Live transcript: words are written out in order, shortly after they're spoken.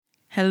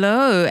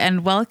Hello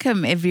and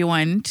welcome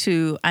everyone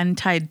to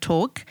Untied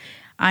Talk.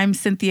 I'm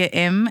Cynthia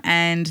M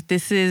and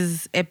this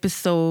is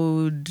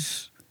episode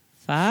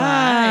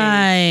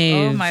 5.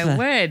 Oh my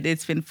word,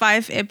 it's been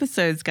 5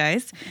 episodes,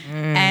 guys.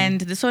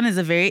 And this one is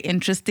a very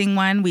interesting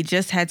one. We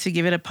just had to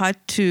give it a part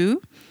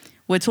 2.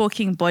 We're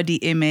talking body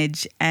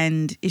image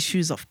and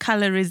issues of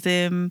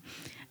colorism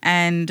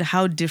and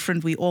how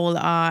different we all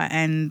are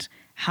and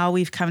how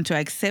we've come to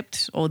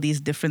accept all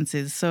these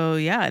differences. So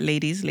yeah,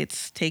 ladies,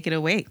 let's take it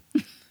away.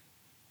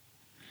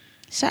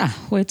 Sure,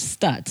 where to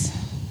start?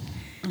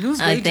 Who's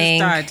going to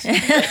start?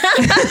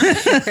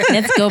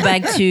 Let's go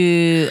back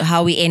to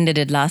how we ended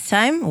it last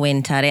time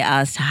when Tare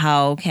asked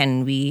how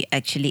can we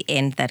actually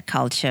end that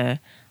culture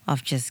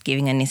of just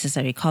giving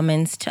unnecessary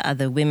comments to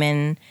other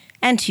women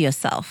and to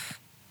yourself.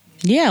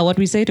 Yeah, what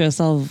we say to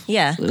ourselves.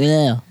 Yeah.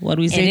 What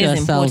we say to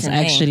ourselves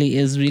actually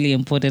is really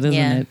important, isn't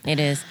it?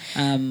 It is.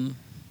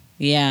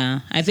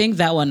 Yeah, I think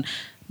that one,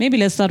 maybe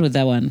let's start with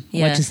that one.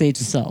 Yeah. What to say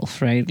to self,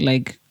 right?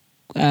 Like,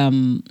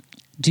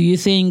 do you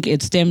think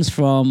it stems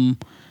from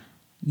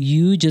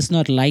you just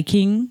not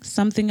liking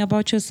something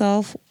about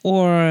yourself,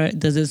 or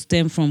does it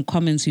stem from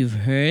comments you've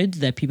heard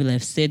that people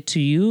have said to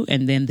you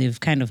and then they've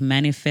kind of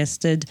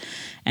manifested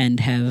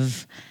and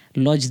have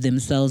lodged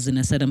themselves in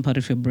a certain part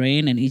of your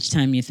brain, and each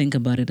time you think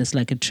about it, it's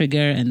like a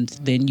trigger, and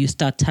then you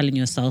start telling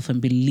yourself and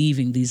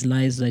believing these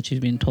lies that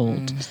you've been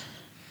told?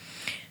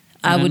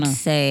 I would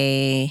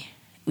say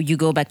you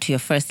go back to your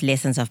first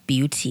lessons of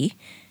beauty.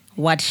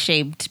 What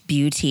shaped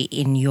beauty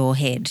in your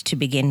head to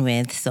begin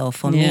with? So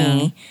for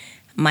me,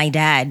 my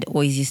dad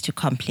always used to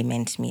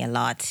compliment me a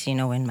lot. You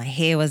know, when my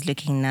hair was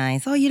looking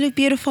nice, oh, you look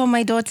beautiful,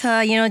 my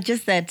daughter. You know,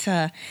 just that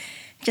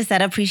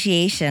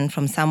appreciation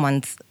from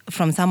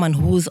someone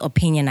whose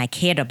opinion I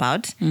cared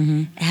about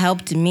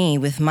helped me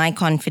with my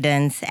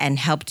confidence and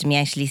helped me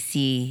actually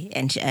see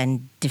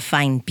and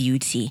define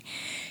beauty.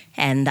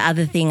 And the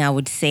other thing I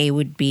would say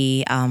would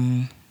be,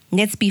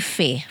 let's be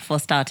fair for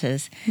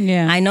starters.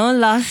 Yeah. I know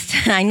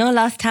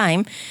last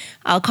time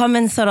our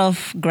comments sort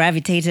of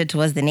gravitated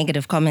towards the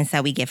negative comments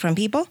that we get from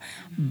people.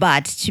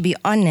 But to be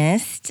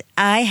honest,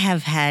 I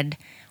have had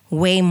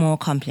way more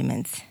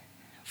compliments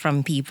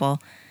from people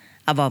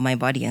about my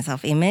body and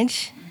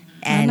self-image.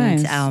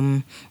 And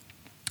nice.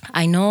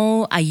 I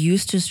know I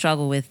used to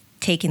struggle with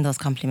taking those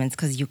compliments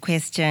because you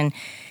question,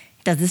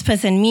 does this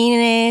person mean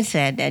it?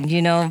 And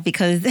you know,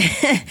 because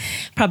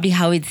probably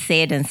how it's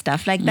said and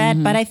stuff like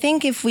that. But I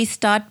think if we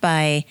start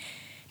by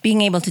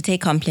being able to take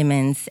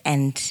compliments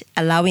and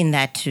allowing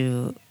that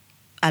to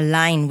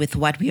align with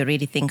what we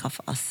already think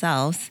of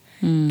ourselves,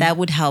 that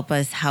would help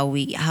us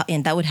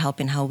and that would help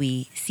in how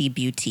we see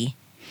beauty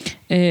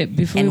Before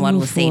what we we'll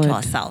move say to forward,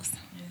 ourselves.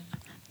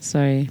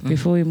 sorry,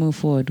 before we move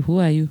forward, who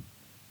are you?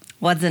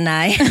 What's an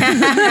eye?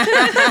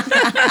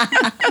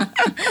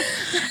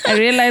 I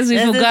realized we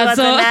This is forgot. what's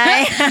So an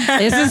eye.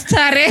 this is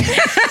Tare.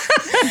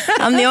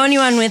 I'm the only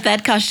one with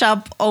that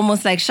sharp,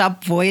 almost like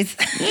sharp voice.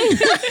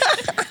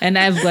 And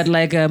I've got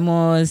like a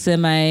more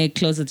semi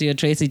closer to your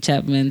Tracy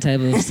Chapman type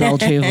of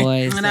sultry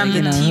voice. And I'm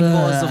you the know.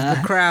 T-boss of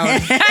the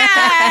crowd.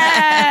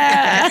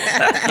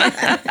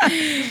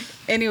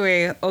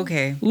 Anyway,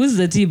 okay. Who's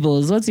the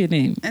T-Balls? What's your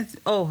name?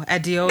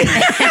 Adiola.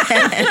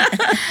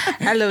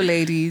 Hello,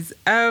 ladies.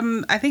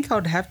 I think I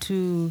would have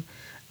to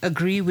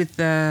agree with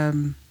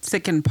the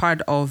second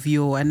part of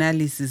your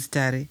analysis,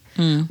 Tare,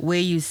 where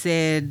you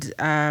said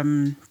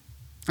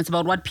it's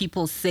about what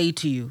people say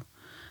to you.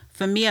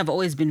 For me, I've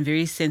always been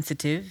very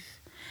sensitive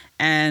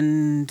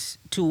and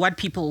to what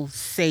people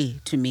say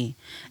to me.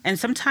 And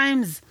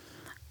sometimes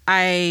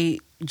I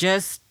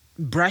just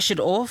brush it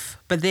off,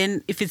 but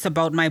then if it's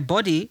about my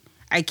body,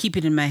 I keep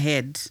it in my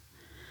head.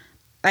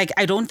 Like,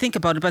 I don't think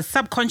about it, but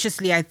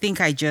subconsciously, I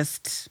think I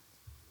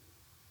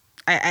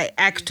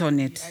act on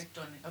it.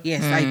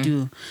 Yes, I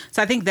do.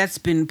 So I think that's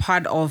been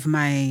part of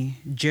my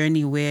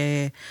journey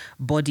where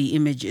body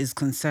image is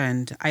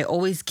concerned. I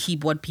always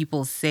keep what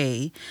people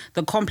say,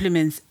 the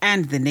compliments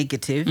and the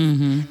negative,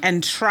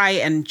 and try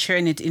and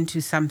churn it into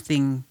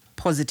something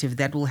positive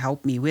that will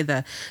help me,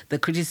 whether the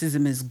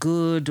criticism is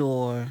good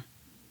or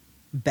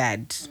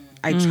bad.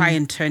 I try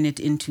and turn it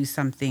into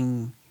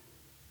something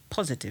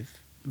positive.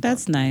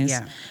 That's nice.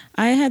 Yeah.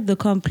 I had the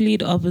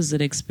complete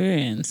opposite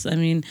experience. I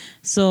mean,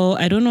 so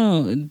I don't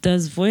know,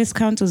 does voice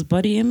count as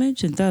body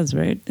image? It does,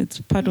 right?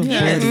 It's part of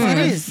Yeah, body. it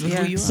is.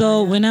 Yeah.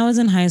 So when I was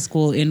in high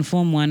school, in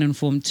Form 1 and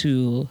Form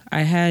 2,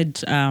 I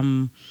had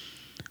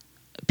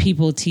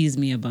people tease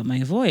me about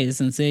my voice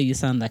and say, you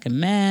sound like a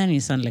man, you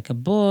sound like a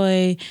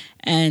boy.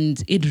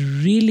 And it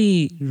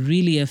really,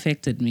 really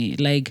affected me.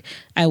 Like,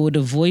 I would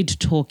avoid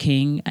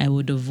talking.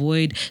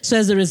 So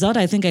as a result,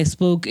 I think I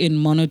spoke in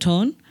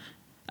monotone.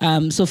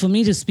 So for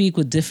me to speak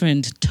with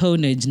different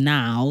tonage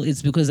now,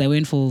 it's because I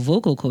went for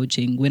vocal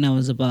coaching when I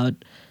was about,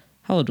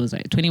 how old was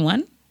I?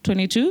 21,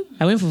 22?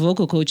 I went for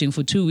vocal coaching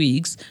for 2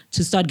 weeks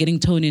to start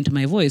getting tone into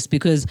my voice,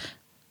 because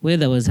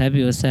whether I was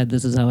happy or sad,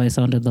 this is how I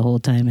sounded the whole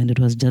time. And it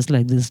was just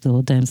like this the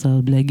whole time. So I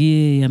would be like,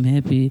 yeah, I'm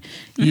happy.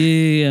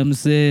 Yeah, I'm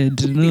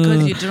sad. No,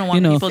 Because you didn't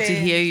want people to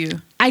hear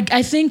you.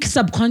 I think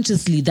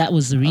subconsciously that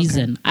was the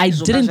reason. I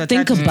So didn't much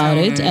think attached about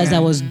to it as I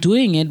was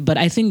doing it, but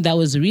I think that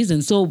was the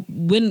reason. So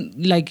when,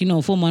 like,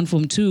 Form 1,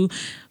 Form 2,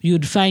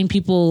 you'd find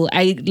people,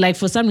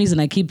 for some reason,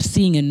 I keep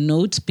seeing a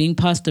note being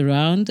passed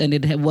around, and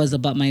it was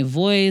about my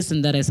voice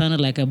and that I sounded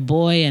like a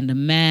boy and a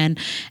man.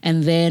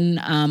 And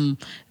then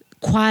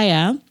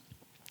choir,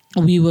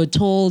 we were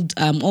told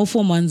all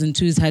Form 1s and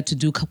 2s had to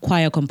do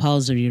choir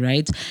compulsory,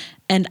 right?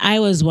 And I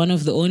was one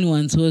of the only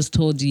ones who was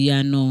told,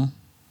 yeah, no,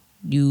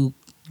 you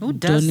Who don't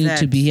does need that?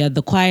 to be here.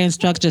 The choir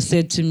instructor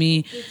said to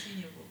me,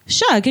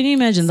 sure, can you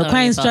imagine? The Sorry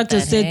choir about instructor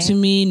that, said hey? to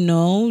me,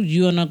 no,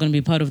 you are not going to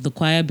be part of the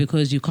choir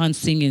because you can't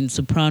sing in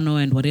soprano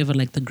and whatever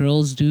like the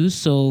girls do.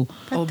 So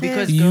Or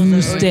because You girls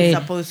are stay-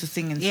 already supposed to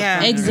sing in Yeah.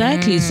 soprano.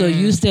 exactly. So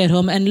you stay at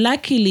home. And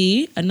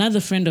luckily, another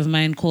friend of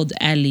mine called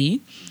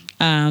Ali,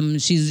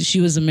 she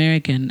was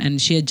American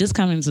and she had just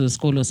come into the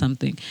school or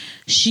something.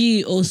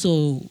 She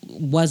also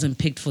wasn't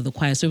picked for the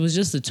choir, so it was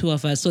just the two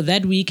of us. So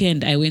that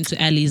weekend I went to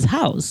Ali's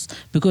house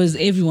because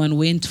everyone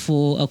went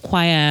for a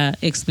choir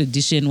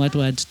expedition, what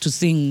to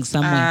sing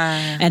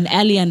somewhere, and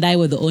Ali and I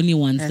were the only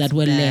ones That's that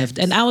were bad. left.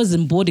 And I was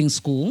in boarding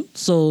school,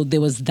 so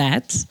there was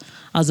that.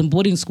 I was in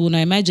boarding school, and I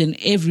imagine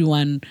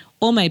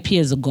all my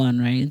peers are gone,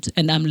 right?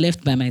 And I'm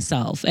left by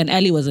myself. And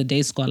Ali was a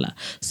day scholar.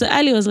 So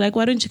Ali was like,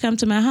 why don't you come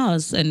to my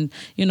house? And,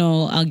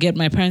 I'll get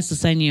my parents to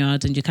sign you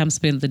out and you come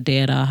spend the day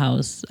at our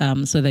house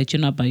so that you're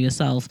not by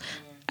yourself.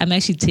 I'm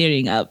actually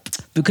tearing up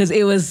because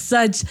it was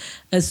such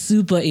a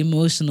super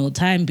emotional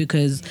time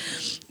because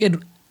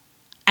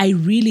I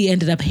really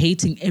ended up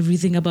hating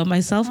everything about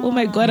myself. Oh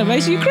my God, I'm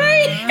actually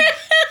crying.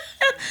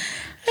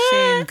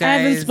 Shame, guys. I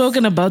haven't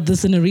spoken about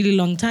this in a really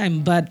long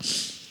time, but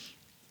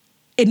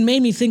it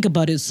made me think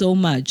about it so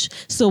much.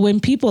 So when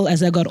people,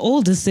 as I got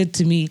older, said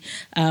to me,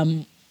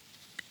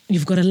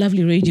 you've got a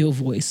lovely radio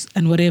voice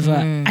and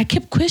whatever, I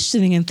kept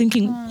questioning and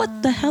thinking,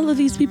 what the hell are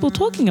these people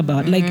talking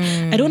about? Like,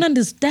 I don't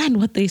understand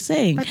what they're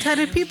saying. But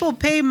Tade, people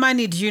pay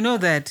money. Do you know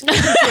that? To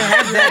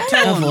have that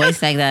A tone.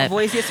 voice like that. A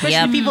voice, especially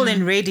Yep. people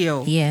in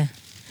radio. Yeah.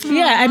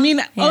 Yeah, I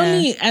mean,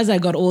 only as I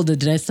got older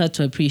did I start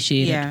to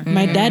appreciate Yeah. it.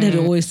 My dad had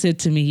always said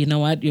to me, you know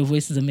what, your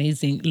voice is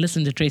amazing.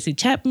 Listen to Tracy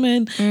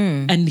Chapman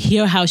and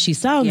hear how she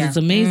sounds. Yeah. It's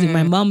amazing.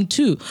 My mom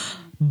too.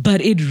 But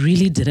it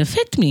really did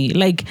affect me.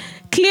 Like,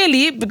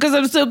 clearly, because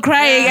I'm still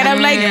crying and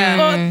I'm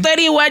like,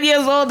 31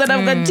 years old and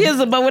I've got tears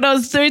about when I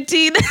was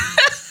 13.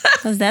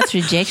 Because that's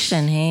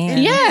rejection,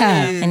 hey?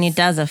 Yeah. And it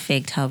does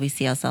affect how we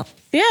see ourselves.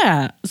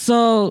 Yeah.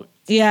 So,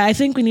 yeah, I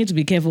think we need to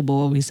be careful about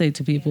what we say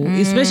to people,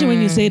 especially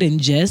when you say it in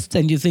jest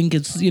and you think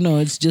it's,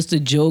 it's just a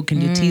joke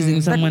and you're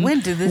teasing someone. But when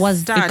did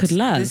this start? It could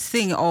last. This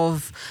thing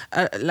of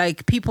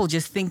like people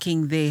just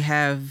thinking they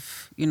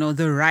have,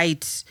 the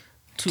right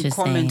to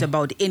comment say.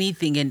 about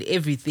anything and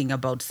everything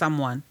about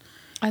someone.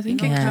 I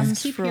think Yeah. it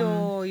comes Keep from.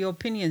 your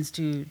opinions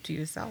to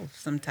yourself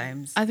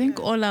sometimes. I think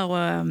all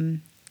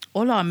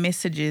our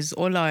messages,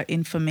 all our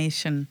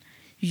information,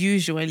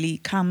 usually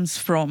comes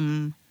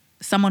from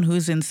someone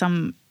who's in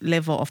some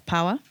level of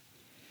power,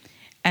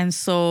 and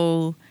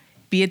so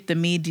be it the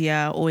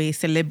media or a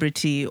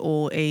celebrity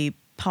or a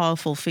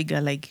powerful figure,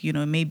 like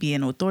maybe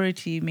an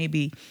authority,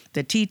 maybe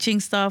the teaching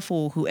staff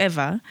or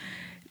whoever.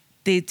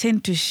 They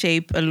tend to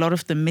shape a lot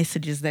of the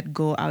messages that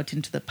go out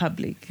into the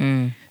public.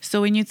 So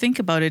when you think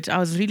about it, I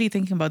was really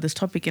thinking about this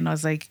topic and I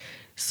was like,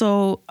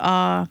 so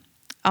our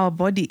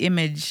body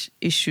image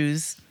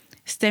issues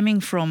stemming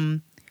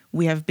from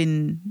we have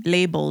been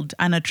labeled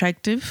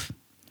unattractive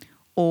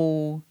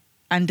or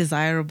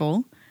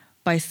undesirable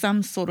by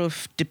some sort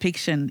of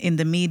depiction in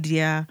the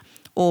media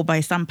or by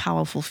some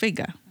powerful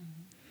figure.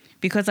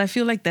 Because I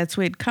feel like that's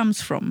where it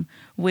comes from,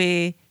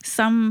 where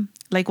some,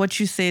 like what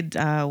you said,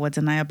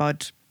 Wadanai,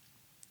 about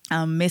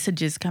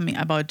messages coming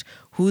about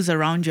who's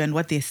around you and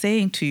what they're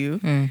saying to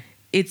you.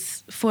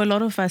 It's, for a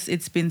lot of us,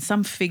 it's been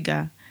some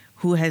figure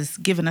who has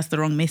given us the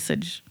wrong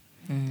message.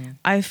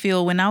 I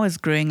feel when I was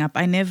growing up,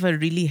 I never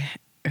really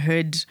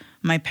heard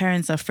my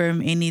parents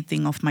affirm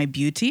anything of my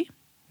beauty.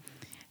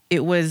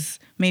 It was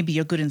maybe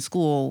you're good in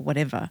school or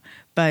whatever,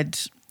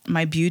 but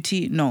my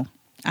beauty, no.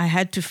 I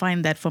had to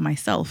find that for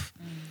myself.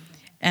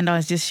 And I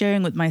was just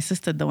sharing with my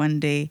sister the one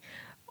day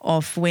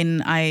of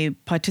when I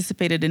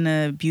participated in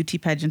a beauty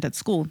pageant at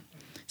school.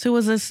 So it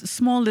was a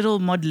small little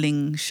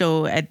modeling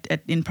show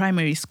in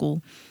primary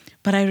school.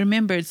 But I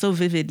remember it so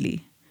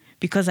vividly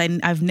because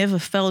I've never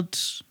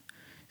felt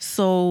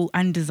so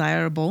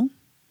undesirable.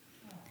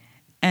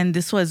 And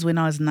this was when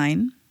I was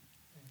 9.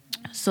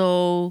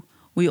 So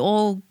we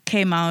all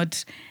came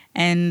out,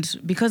 and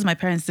because my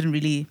parents didn't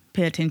really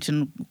pay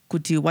attention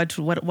to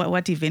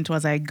what event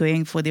was I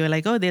going for, they were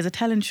like, oh, there's a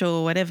talent show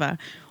or whatever.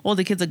 All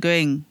the kids are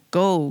going.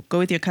 Go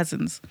with your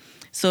cousins.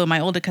 So my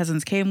older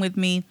cousins came with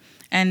me,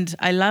 and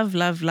I love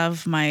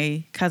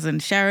my cousin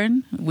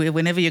Sharon.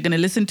 Whenever you're going to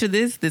listen to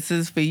this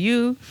is for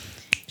you.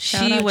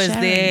 Shout She out was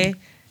Sharon. there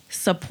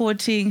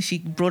supporting. She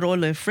brought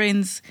all her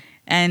friends,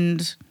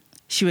 and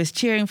she was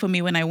cheering for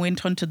me when I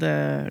went onto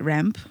the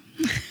ramp.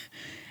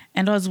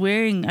 And I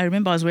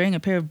remember I was wearing a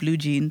pair of blue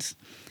jeans,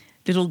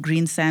 little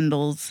green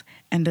sandals,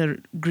 and a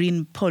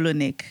green polo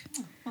neck.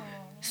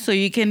 So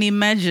you can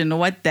imagine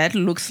what that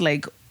looks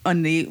like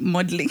on the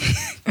modeling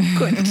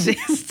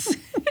contest.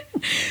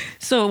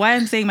 So why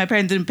I'm saying my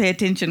parents didn't pay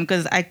attention,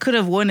 because I could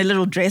have worn a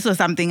little dress or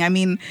something. I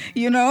mean,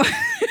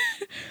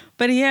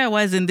 But here I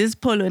was in this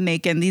polo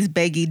neck and these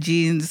baggy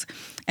jeans,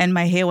 and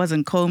my hair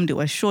wasn't combed. It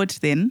was short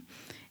then.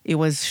 It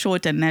was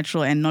short and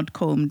natural and not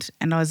combed.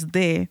 And I was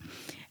there.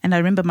 And I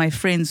remember my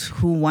friends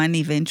who won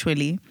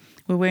eventually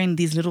were wearing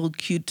these little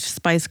cute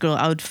Spice Girl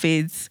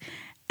outfits.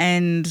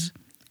 And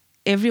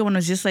everyone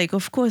was just like,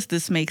 of course,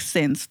 this makes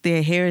sense.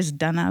 Their hair is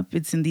done up.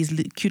 It's in these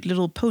cute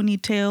little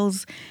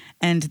ponytails.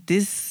 And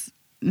this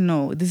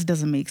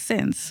doesn't make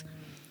sense.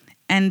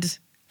 And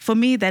for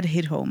me, that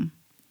hit home.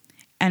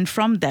 And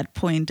from that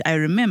point, I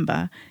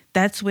remember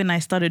that's when I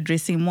started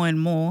dressing more and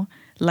more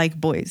like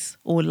boys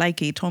or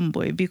like a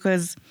tomboy,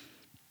 because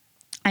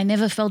I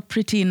never felt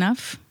pretty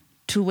enough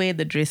to wear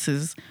the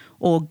dresses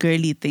or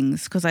girly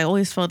things, because I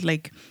always felt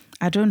like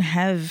I don't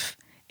have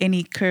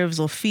any curves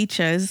or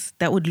features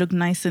that would look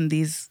nice in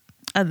these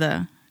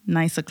other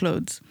nicer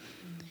clothes.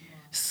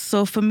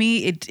 So for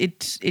me,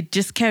 it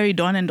just carried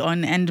on,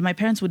 and my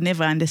parents would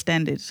never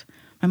understand it.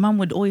 My mom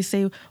would always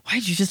say, why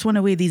do you just want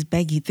to wear these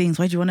baggy things?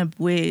 Why do you want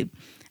to wear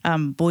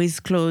boys'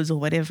 clothes or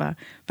whatever?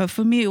 But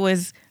for me, it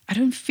was, I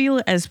don't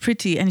feel as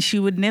pretty, and she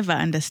would never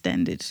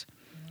understand it.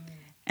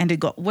 And it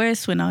got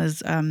worse when I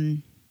was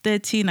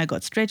 13. I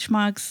got stretch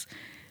marks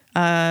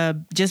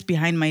just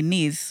behind my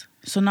knees.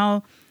 So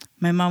now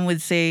my mom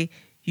would say,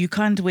 you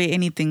can't wear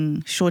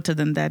anything shorter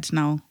than that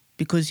now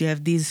because you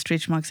have these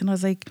stretch marks. And I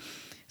was like,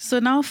 so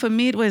now for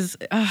me it was,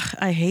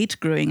 I hate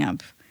growing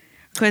up,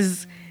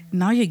 because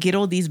now you get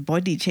all these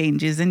body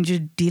changes and you're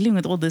dealing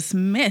with all this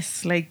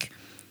mess. Like,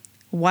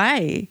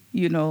 why?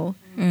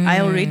 I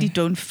already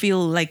don't feel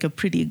like a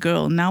pretty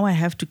girl. Now I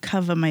have to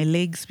cover my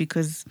legs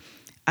because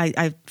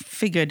I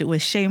figured it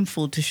was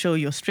shameful to show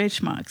your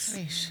stretch marks.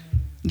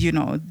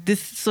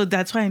 So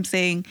that's why I'm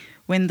saying,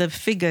 when the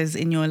figures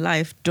in your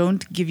life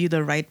don't give you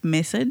the right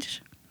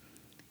message,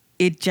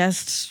 it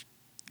just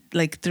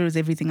throws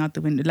everything out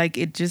the window.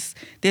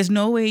 There's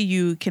no way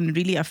you can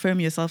really affirm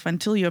yourself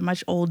until you're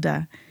much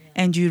older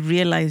and you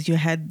realize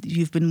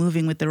you've been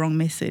moving with the wrong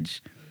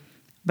message.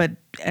 But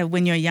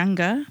when you're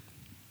younger,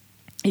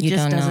 it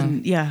just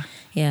doesn't. Yeah.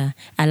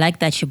 I like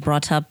that you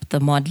brought up the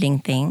modeling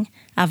thing.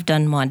 I've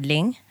done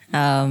modeling.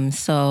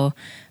 So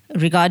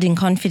regarding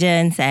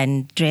confidence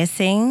and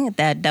dressing,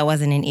 that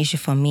wasn't an issue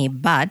for me.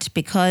 But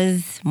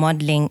because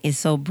modeling is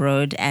so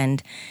broad,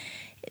 and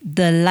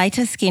the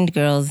lighter skinned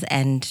girls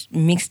and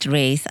mixed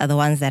race are the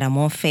ones that are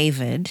more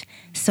favored.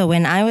 So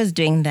when I was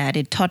doing that,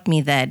 it taught me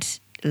that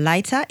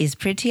lighter is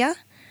prettier,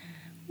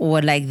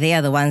 or they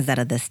are the ones that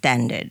are the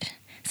standard.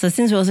 So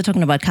since we're also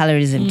talking about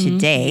colorism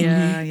today,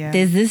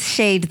 there's this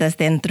shade that's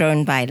then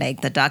thrown by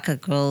the darker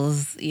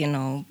girls,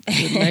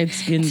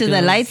 light-skinned to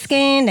the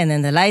light-skinned, and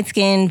then the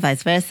light-skinned,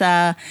 vice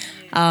versa.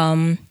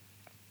 I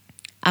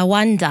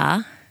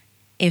wonder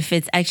if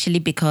it's actually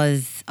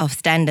because of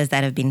standards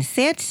that have been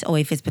set, or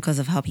if it's because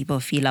of how people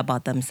feel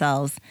about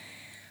themselves,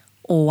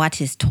 or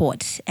what is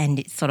taught, and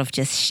it sort of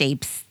just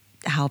shapes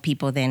how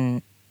people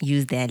then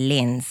use their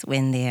lens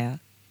when they're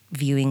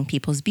viewing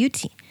people's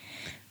beauty.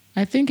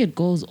 I think it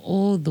goes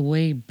all the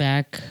way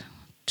back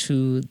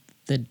to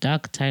the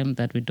dark time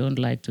that we don't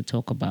like to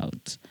talk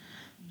about.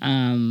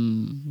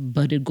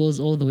 But it goes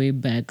all the way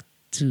back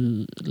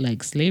to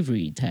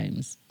slavery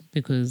times,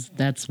 because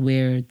that's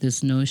where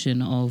this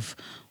notion of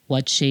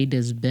what shade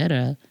is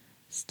better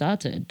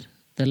started.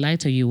 The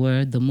lighter you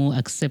were, the more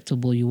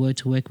acceptable you were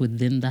to work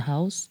within the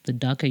house. The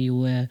darker you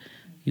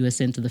were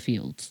sent to the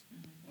fields.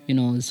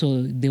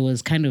 So there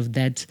was kind of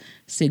that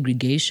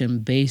segregation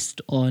based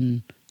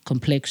on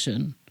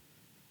complexion.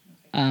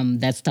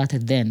 That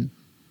started then.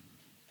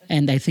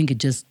 And I think it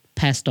just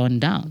passed on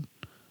down.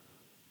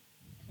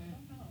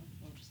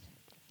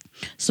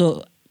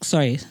 So,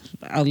 sorry,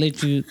 I'll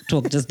let you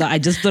talk. I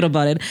just thought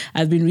about it.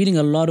 I've been reading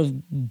a lot of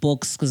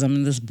books because I'm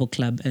in this book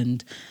club,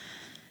 and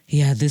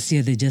this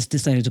year they just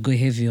decided to go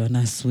heavy on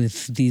us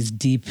with these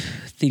deep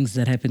things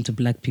that happen to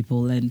Black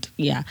people. And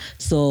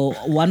so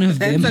one of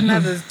them... That's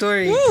another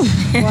story.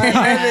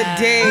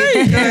 Another day.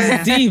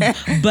 It's deep.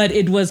 But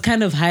it was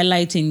kind of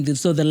highlighting...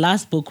 So the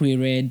last book we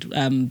read,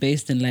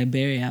 based in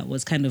Liberia,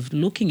 was kind of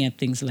looking at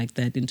things like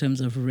that in terms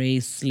of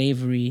race,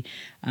 slavery,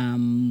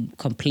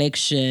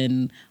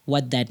 complexion,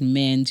 what that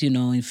meant,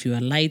 if you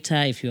are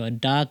lighter, if you are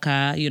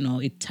darker,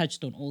 it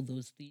touched on all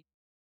those things.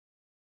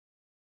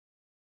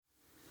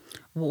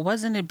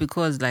 Wasn't it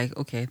because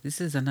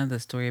this is another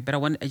story, but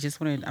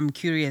I'm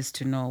curious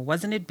to know,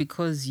 wasn't it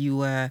because you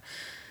were,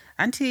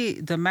 Auntie,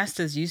 the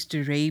masters used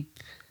to rape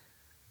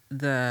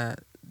the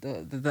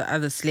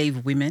other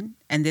slave women,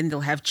 and then they'll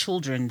have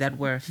children that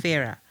were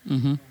fairer?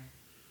 Mm-hmm.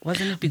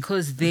 Wasn't it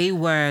because they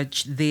were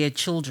their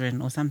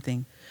children or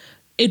something?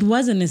 It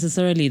wasn't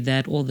necessarily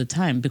that all the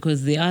time,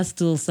 because there are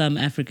still some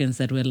Africans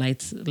that were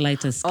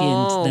lighter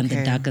skinned than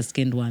the darker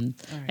skinned ones.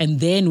 Right. And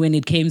then when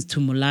it came to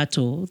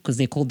mulatto, because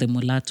they called them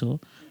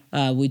mulatto,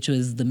 which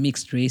was the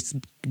mixed race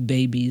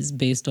babies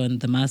based on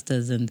the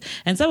masters, and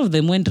some of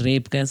them went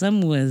rape, guys.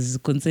 Some was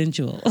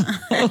consensual.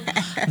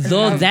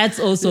 Though that's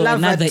also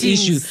another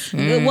issue.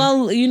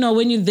 Well,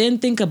 when you then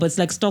think about, it's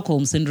like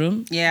Stockholm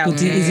syndrome. Yeah.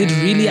 But is it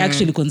really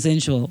actually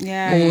consensual?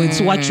 Yeah. Or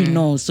it's what you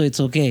know, so it's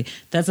okay.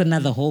 That's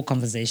another whole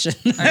conversation.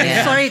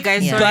 Sorry,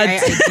 guys. Yeah. Sorry,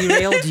 I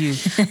derailed you.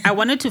 I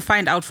wanted to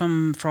find out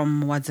from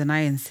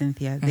Wadzanai and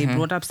Cynthia. They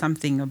brought up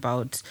something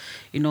about,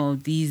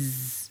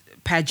 these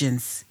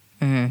pageants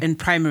in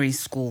primary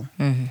school.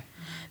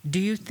 Do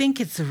you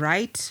think it's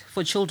right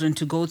for children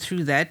to go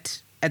through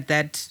that at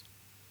that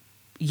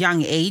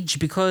young age?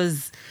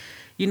 Because,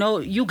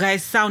 you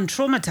guys sound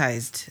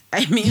traumatized.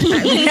 I mean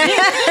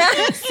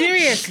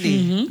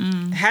seriously,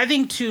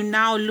 having to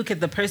now look at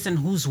the person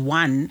who's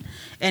won,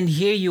 and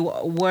here you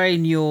were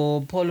in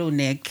your polo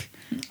neck.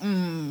 Girl.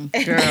 You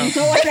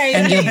know what I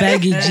And your mean?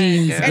 baggy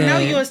jeans. And now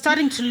girl. you're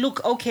starting to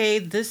look, okay,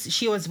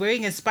 she was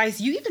wearing a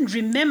spice. You even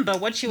remember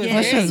what she was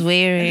What she was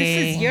wearing. And this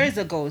wearing. is years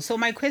ago. So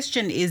my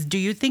question is, do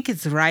you think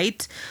it's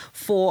right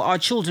for our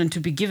children to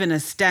be given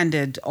a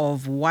standard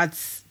of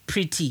what's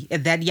pretty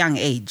at that young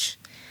age?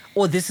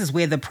 Or this is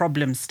where the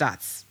problem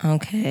starts?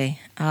 Okay.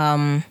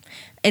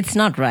 It's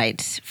not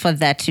right for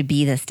that to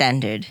be the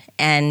standard.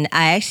 And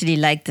I actually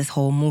like this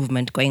whole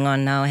movement going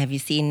on now. Have you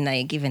seen,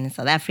 like, even in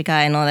South Africa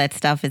and all that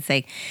stuff? It's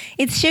like,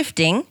 it's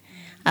shifting,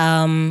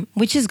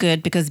 which is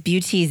good because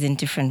beauty is in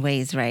different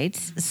ways, right?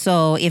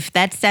 So if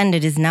that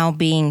standard is now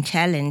being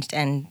challenged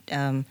and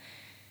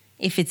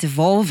if it's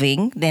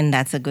evolving, then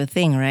that's a good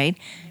thing, right?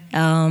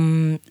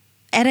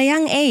 At a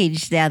young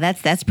age,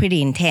 that's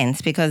pretty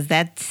intense because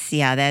that's.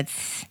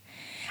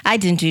 I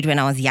didn't do it when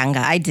I was younger.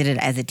 I did it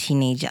as a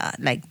teenager,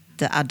 like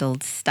the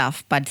adult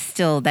stuff, but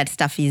still that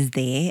stuff is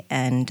there,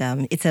 and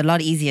it's a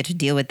lot easier to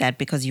deal with that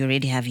because you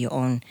already have your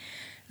own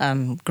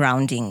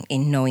grounding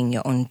in knowing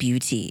your own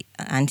beauty,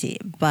 auntie.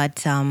 But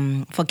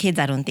for kids,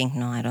 I don't think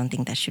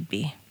that should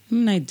be.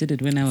 I did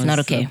it when I was not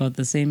okay. about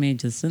the same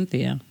age as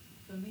Cynthia.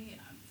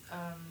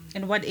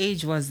 And what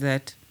age was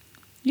that?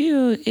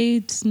 You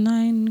 8,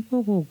 9.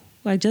 Go.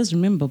 I just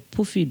remember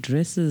puffy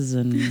dresses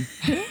and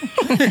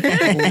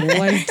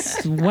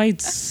white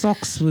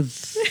socks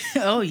with.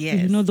 Oh,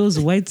 yes. Those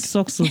white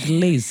socks with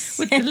lace.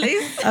 With the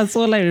lace? That's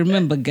all I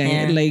remember,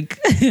 guy.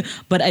 Yeah.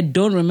 But I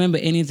don't remember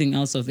anything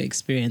else of the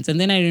experience. And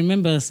then I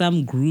remember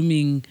some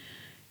grooming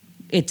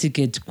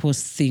etiquette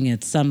course thing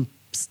at some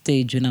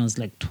stage when I was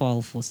like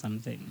 12 or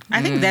something.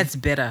 I think that's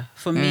better.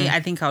 For me,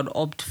 I think I would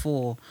opt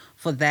for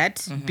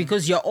that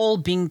because you're all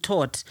being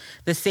taught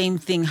the same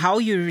thing. How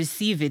you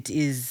receive it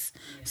is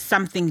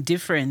something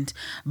different.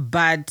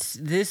 But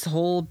this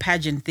whole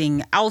pageant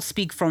thing, I'll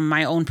speak from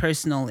my own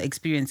personal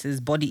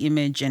experiences, body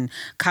image and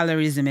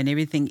colorism and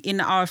everything.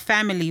 In our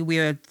family, we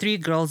are 3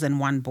 girls and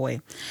 1 boy.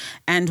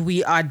 And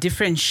we are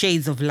different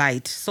shades of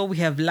light. So we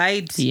have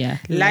light,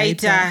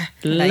 lighter,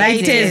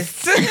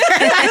 lightest.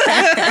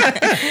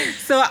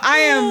 So I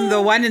am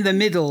the one in the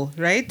middle,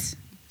 right?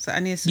 So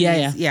Anies,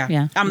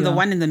 Yeah. I'm the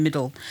one in the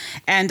middle,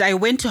 and I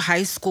went to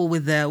high school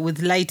with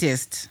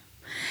lightest,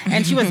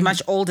 and she was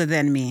much older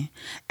than me,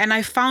 and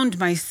I found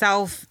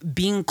myself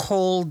being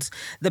called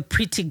the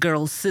pretty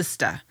girl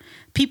sister.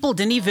 People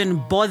didn't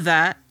even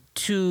bother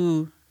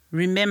to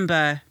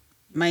remember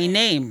my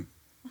name.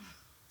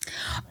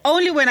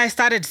 Only when I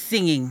started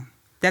singing,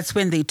 that's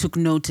when they took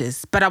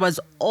notice. But I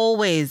was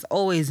always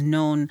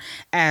known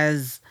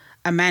as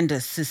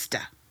Amanda's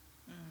sister.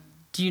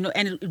 Do you know?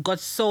 And it got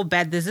so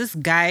bad. There's this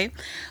guy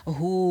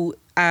who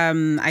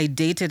I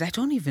dated. I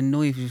don't even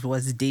know if it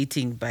was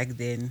dating back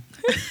then.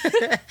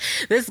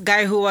 This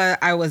guy who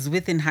I was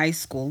with in high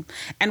school.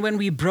 And when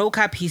we broke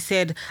up, he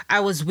said, I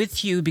was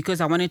with you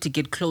because I wanted to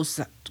get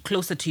closer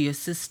to your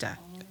sister.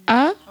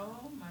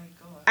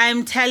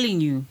 I'm telling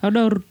you. How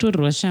do So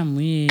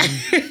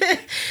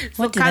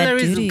What did that do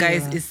to colorism,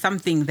 guys, you? is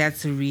something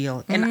that's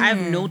real. And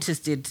I've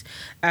noticed it,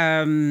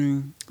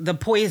 the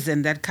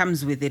poison that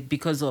comes with it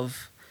because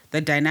of the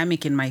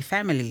dynamic in my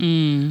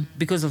family,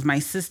 because of my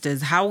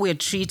sisters. How we're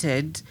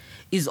treated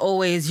is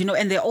always,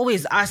 and they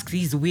always ask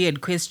these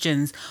weird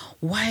questions.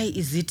 Why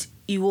is it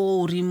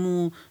iwo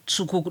rimu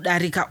tsvuku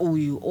kudarika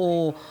uyu?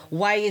 Or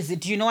why is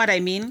it, you know what I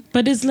mean?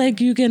 But it's like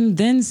you can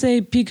then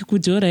say pick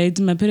kuti alright,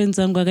 my parents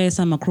angu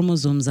akaisa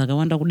machromosomes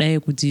akawanda kudai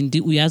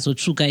kuti uyu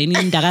azotsvuka ini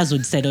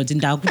ndakazodecide kuti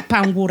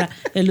ndakupangura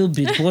a little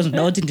bit because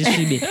ndoda kuti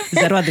ndisvibe. Is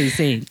that what they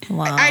say?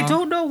 Wow. I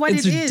don't know what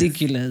It's it is.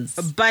 ridiculous.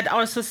 But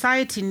our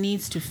society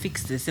needs to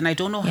fix this. And I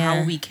don't know how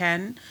Yeah. we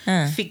can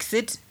fix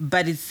it,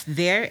 but it's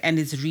there and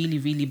it's really,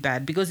 really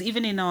bad. Because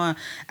even in our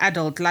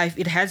adult life,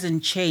 it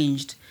hasn't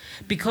changed.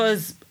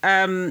 Because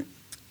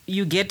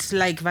you get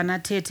like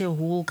vanatete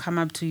who will come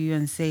up to you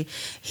and say,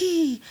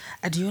 hey,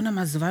 adiona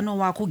mazivano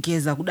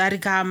wakugeza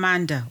kudarika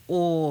Amanda.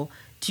 Or,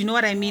 do you know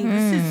what I mean?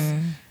 This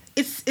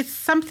is, it's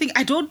something,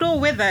 I don't know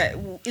whether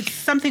it's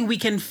something we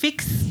can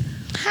fix.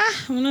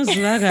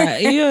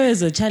 Iyo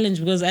is a challenge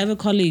because I have a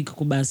colleague,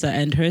 Kubasa,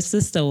 and her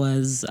sister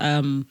was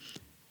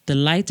the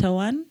lighter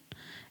one.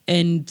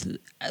 and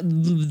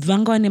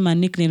vangwane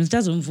nicknames.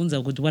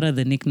 Doesn't what are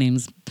the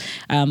nicknames?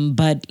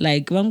 But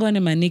like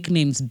vangwane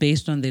nicknames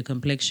based on their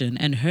complexion,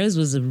 and hers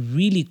was a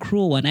really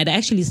cruel one. I'd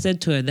actually said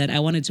to her that I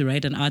wanted to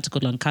write an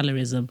article on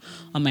colorism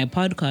on my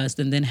podcast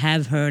and then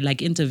have her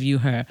like interview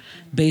her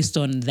based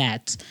on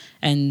that.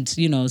 And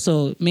you know,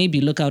 so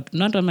maybe look out,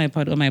 not on my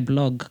on my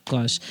blog,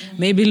 gosh,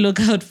 maybe look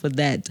out for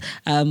that.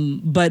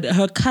 But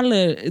her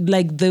color,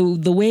 like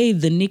the way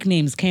the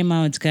nicknames came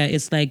out,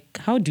 it's like,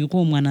 how do you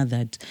call one of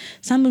that?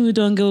 Some people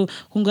don't go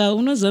brigadier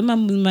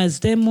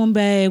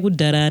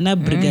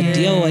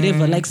or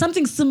whatever, like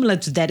something similar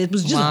to that. It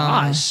was just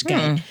harsh,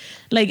 guy.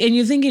 Like, and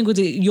you're thinking,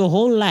 your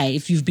whole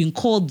life you've been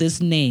called this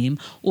name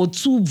or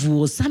Tsubu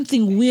or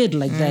something weird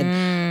like that.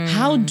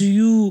 How do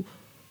you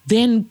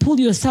then pull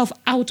yourself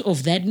out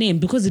of that name?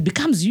 Because it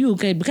becomes you,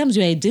 okay? It becomes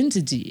your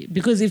identity.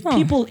 Because if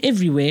people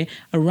everywhere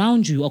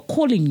around you are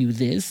calling you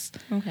this,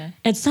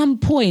 at some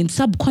point,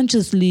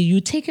 subconsciously,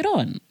 you take it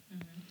on.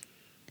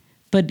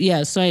 But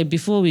yeah, sorry,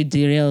 before we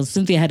derail,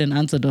 Cynthia hadn't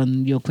answered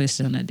on your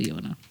question,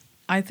 Adiona.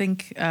 I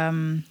think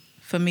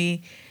for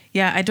me,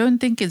 yeah, I don't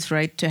think it's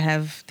right to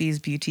have these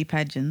beauty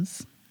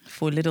pageants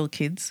for little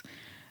kids.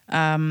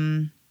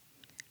 I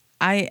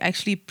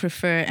actually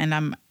prefer, and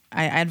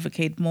I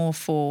advocate more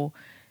for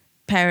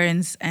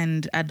parents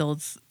and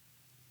adults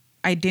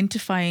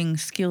identifying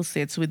skill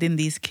sets within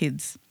these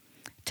kids,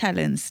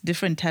 talents,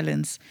 different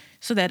talents,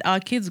 so that our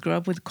kids grow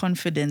up with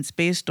confidence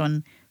based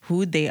on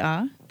who they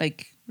are,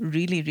 like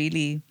really,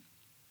 really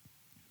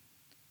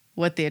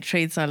what their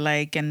traits are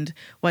like and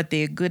what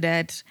they're good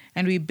at,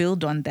 and we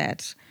build on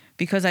that.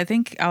 Because I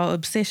think our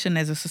obsession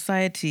as a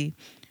society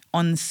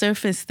on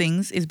surface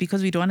things is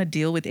because we don't want to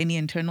deal with any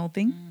internal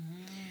thing.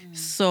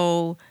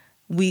 So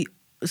we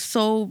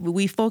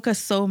focus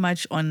so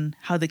much on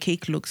how the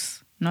cake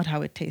looks, not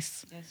how it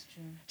tastes. That's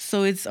true.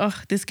 So it's,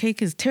 this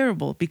cake is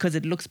terrible because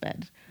it looks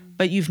bad,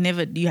 but you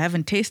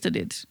haven't tasted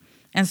it.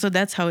 And so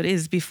that's how it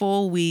is.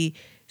 Before we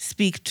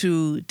speak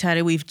to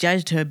Tare, we've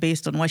judged her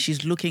based on what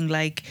she's looking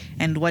like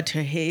and what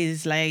her hair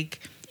is like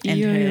and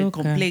her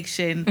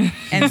complexion.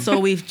 And so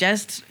we've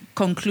just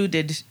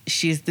concluded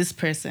she's this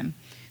person.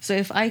 So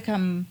if I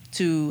come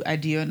to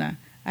Adiona,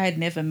 I had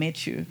never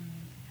met you,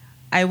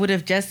 I would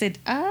have just said,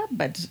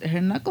 but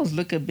her knuckles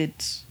look a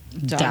bit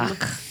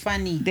dark.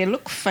 Funny. They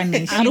look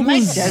funny. I don't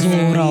use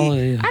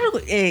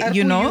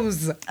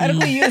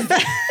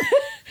that.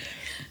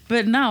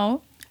 But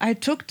now I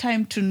took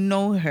time to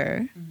know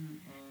her,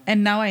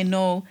 and now I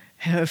know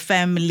her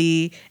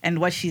family and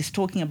what she's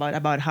talking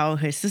about how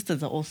her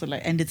sisters are also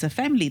like, and it's a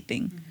family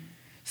thing.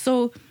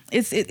 So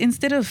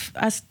instead of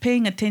us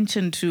paying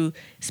attention to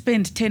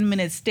spend 10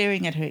 minutes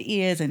staring at her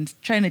ears and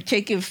trying to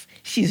check if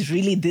she's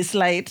really this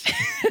light,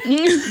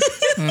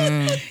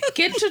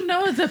 get to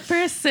know the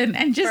person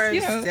and just,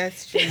 First,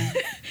 that's true.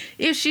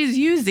 if she's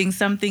using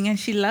something and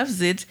she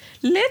loves it,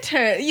 let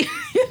her.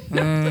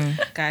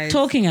 Guys.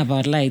 Talking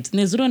about light,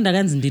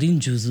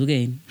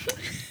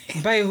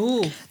 By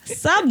who?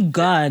 some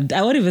god,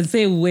 I won't even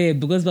say where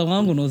because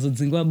Bangango knows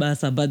Zingwa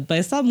Basa, but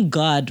by some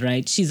god,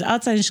 right? She's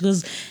outside and she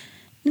goes,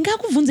 and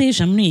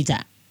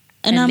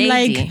I'm lady.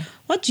 like,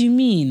 what do you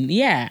mean?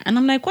 Yeah. And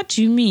I'm like, what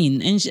do you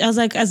mean? And I was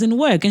like, as in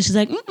work. And she's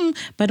like,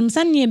 but I'm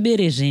saying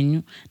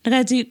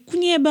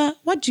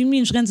what do you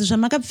mean?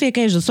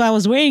 So I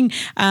was wearing,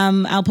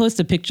 I'll post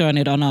a picture on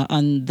it on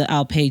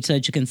our page so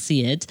that you can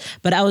see it.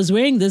 But I was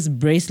wearing this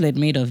bracelet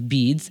made of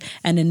beads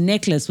and a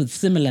necklace with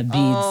similar beads.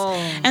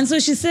 Oh. And so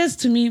she says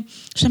to me,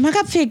 and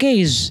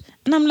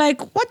I'm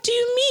like, what do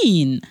you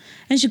mean?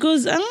 And she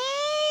goes, and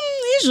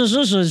so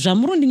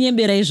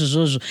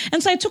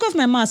I took off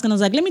my mask and I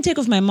was like, let me take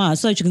off my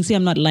mask so that you can see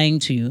I'm not lying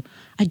to you.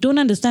 I don't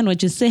understand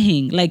what you're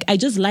saying. Like, I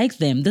just like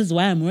them. This is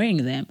why I'm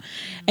wearing them.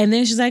 And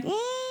then she's like,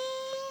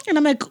 and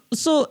I'm like,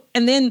 so,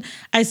 and then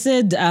I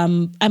said,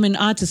 I'm an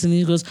artist. And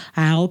he goes,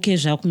 okay,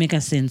 Jacques, make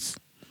a sense.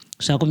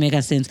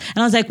 And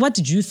I was like, what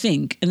did you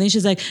think? And then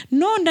she's like,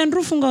 no,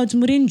 Ndandrufunga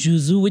Utmurin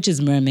Juzu, which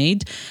is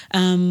mermaid.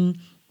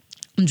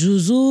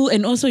 Juzu,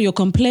 and also your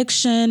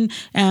complexion,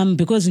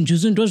 because in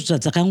Juzu,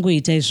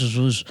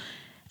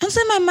 and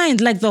so in my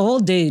mind, like the whole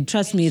day,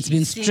 trust me, it's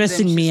been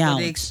stressing me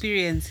out.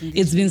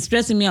 It's been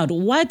stressing me out.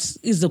 What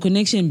is the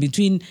connection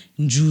between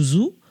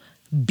Juzu,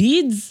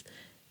 beads,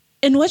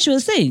 and what she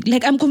was saying?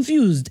 Like, I'm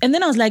confused. And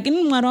then I was like,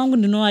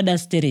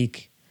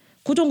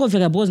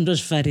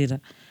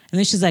 and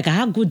then she's like,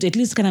 good, at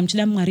least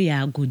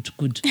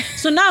good.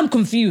 So now I'm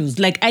confused.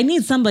 Like, I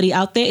need somebody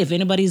out there, if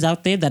anybody's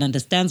out there that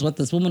understands what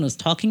this woman was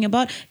talking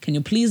about, can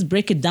you please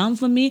break it down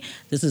for me?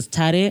 This is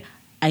Tare.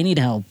 I need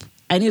help.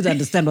 I need to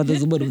understand what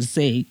this woman was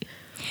saying.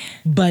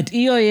 But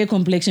EOA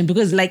complexion,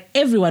 because like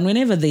everyone,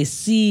 whenever they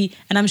see,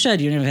 and I'm sure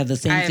you never had the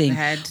same thing.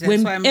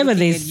 Whenever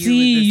they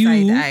see you,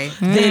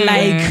 they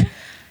like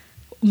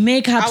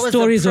make up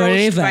stories or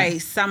whatever. By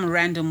some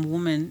random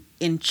woman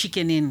in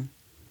Chicken Inn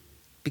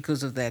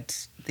because of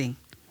that thing.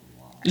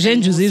 Wow.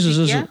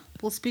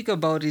 We'll speak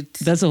about it.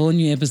 That's a whole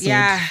new episode.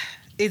 Yeah,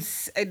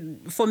 it's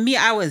for me.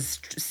 I was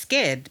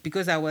scared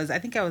because I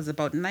think I was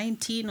about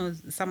 19 or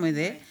somewhere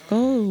there.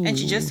 Oh. And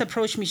she just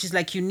approached me. She's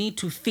like, "You need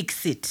to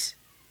fix it."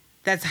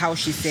 That's how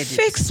she said it.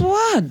 Fix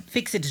what?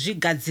 Fix it.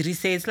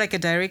 Say it's like a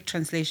direct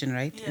translation,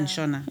 right? In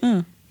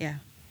Shona. Yeah.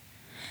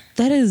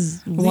 That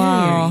is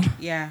Wow. weird.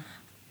 Yeah.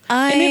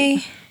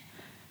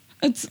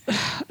 It's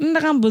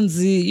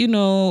Ndakambunzi, you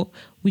know,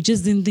 we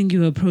just didn't think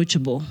you were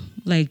approachable.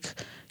 Like,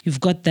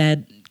 you've got that,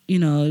 you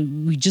know,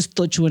 we just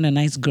thought you were a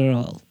nice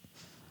girl.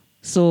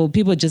 So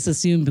people just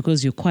assume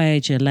because you're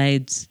quiet, you're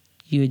light,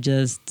 you're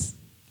just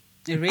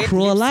The red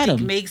cruel lipstick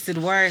item. makes it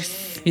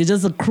worse. You're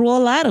just a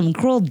cruel item,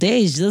 cruel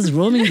days, just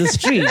roaming the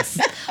streets,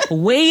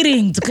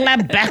 waiting to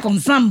clap back on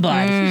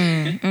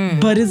somebody.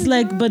 But it's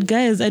like, but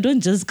guys, I don't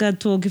just got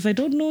talk. If I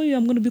don't know you,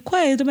 I'm going to be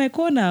quiet in my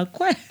corner,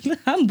 quiet,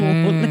 humble.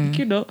 Like,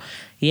 you know.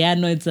 Yeah,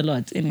 no, it's a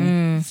lot.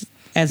 Anyway,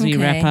 as we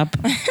wrap up.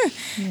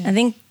 I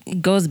think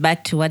it goes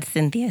back to what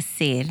Cynthia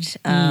said.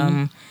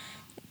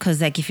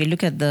 Because like if you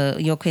look at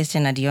your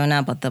question, Adiona,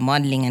 about the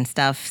modeling and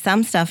stuff,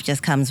 some stuff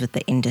just comes with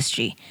the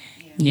industry.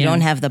 You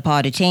don't have the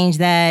power to change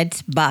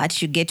that,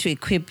 but you get to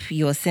equip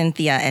your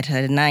Cynthia at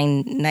her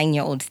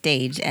nine-year-old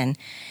stage and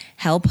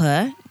help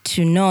her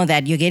to know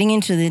that you're getting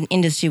into the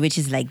industry which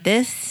is like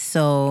this.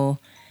 So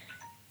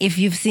if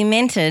you've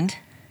cemented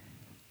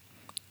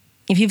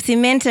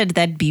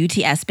that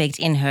beauty aspect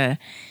in her,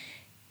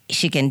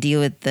 she can deal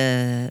with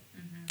the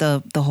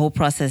whole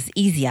process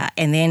easier.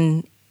 And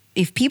then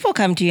if people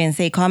come to you and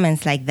say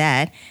comments like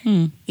that,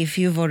 if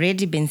you've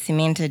already been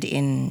cemented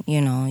in,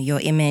 you know,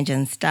 your image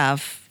and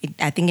stuff,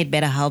 I think it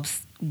better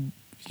helps,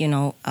 you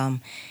know,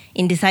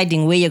 in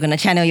deciding where you're going to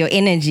channel your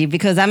energy.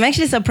 Because I'm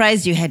actually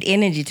surprised you had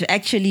energy to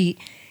actually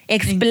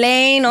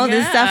explain all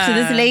this stuff to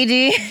this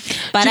lady.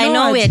 But I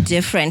know we're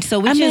different, so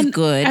which is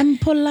good. I'm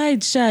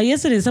polite, Sha.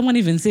 Yesterday, someone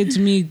even said to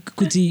me,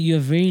 Kuti, you're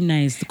very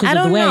nice. Because I of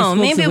the don't way know. I spoke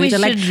Maybe to we her.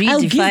 should redefine.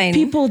 I'll give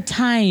people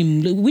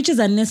time, which is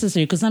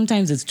unnecessary because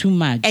sometimes it's too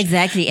much.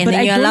 Exactly. And But then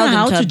I you don't know allow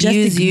how them to just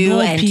abuse you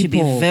ignore and to be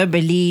people.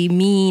 verbally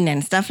mean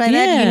and stuff like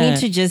that. You Yeah. need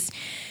to just...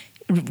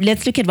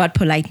 Let's look at what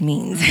polite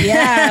means.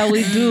 Yeah,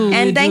 we do.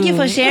 And we thank you do.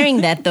 for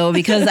sharing that, though,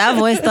 because I've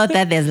always thought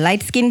that there's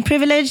light skin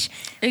privilege.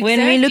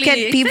 When we look at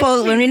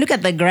people, when we look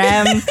at the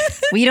gram,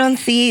 we don't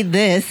see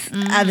this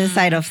other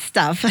side of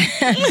stuff.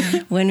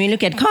 When we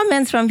look at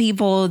comments from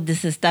people,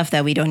 this is stuff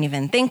that we don't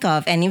even think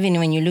of. And even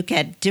when you look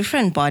at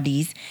different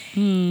bodies,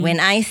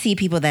 when I see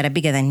people that are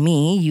bigger than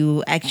me,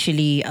 you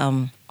actually...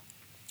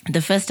 the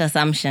first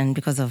assumption,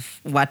 because of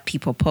what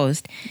people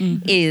post,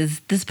 is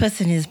this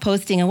person is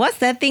posting. And what's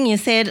that thing you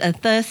said? A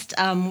thirst.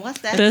 What's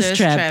that? Thirst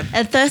trap.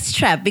 A thirst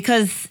trap.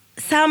 Because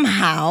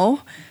somehow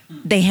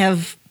they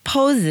have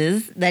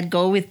poses that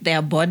go with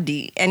their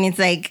body, and it's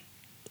like,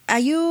 are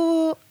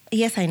you?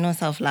 Yes, I know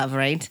self-love,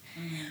 right?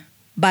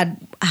 But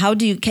how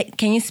do you?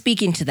 Can you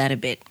speak into that a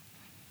bit?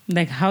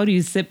 Like, how do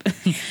you sip?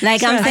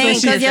 Like I'm saying,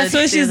 because you're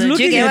so she's do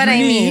looking you get at what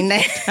me. I mean?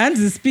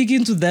 And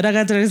speaking to that.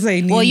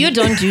 Well, you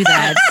don't do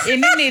that,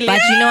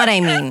 but you know what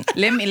I mean.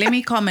 Let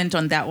me comment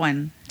on that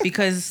one,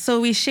 because so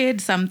we shared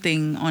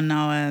something on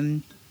our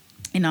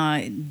in our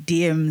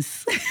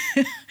DMs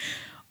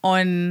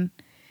on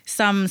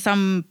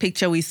some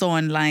picture we saw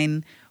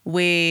online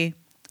where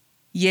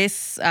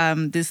yes,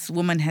 this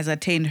woman has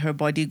attained her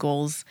body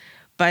goals,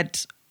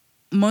 but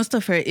most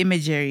of her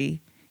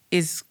imagery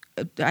is,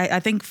 I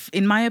think,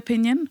 in my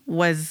opinion,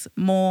 was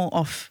more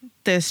of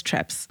thirst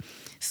traps.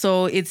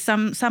 So it's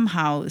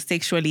somehow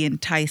sexually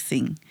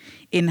enticing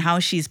in how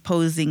she's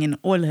posing in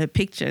all her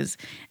pictures.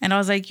 And I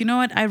was like, you know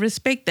what? I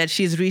respect that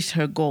she's reached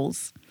her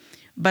goals.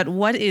 But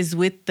what is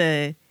with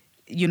the,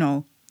 you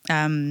know,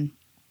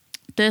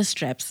 thirst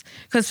traps?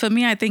 Because for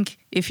me, I think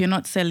if you're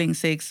not selling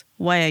sex,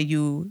 why are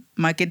you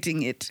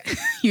marketing it?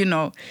 You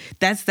know,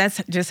 that's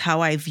just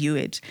how I view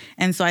it.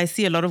 And so I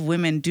see a lot of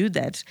women do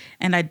that.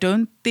 And I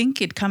don't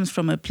think it comes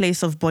from a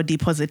place of body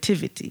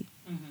positivity.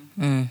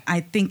 I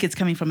think it's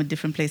coming from a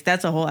different place.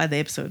 That's a whole other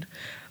episode.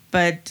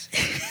 But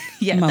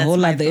yeah, My that's whole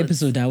my other thoughts.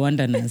 episode, I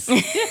wonder нас.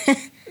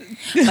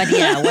 But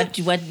yeah,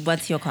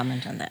 what's your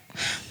comment on that?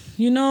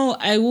 You know,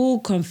 I will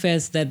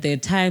confess that there are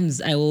times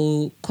I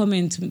will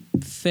comment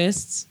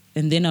first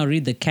and then I'll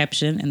read the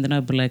caption and then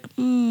I'll be like,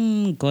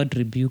 God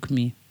rebuke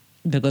me.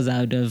 Because I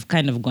would have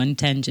kind of gone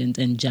tangent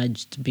and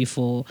judged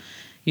before,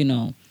 you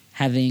know,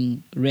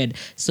 having read.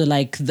 So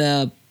like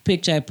the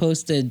picture I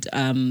posted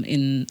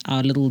in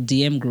our little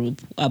DM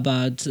group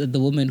about the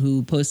woman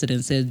who posted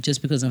and said,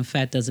 just because I'm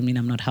fat doesn't mean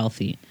I'm not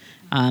healthy.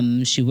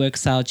 She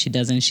works out, she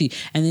doesn't.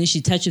 And then she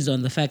touches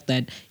on the fact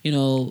that, you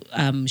know,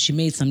 she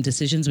made some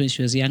decisions when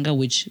she was younger,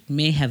 which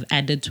may have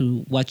added to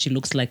what she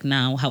looks like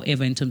now.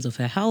 However, in terms of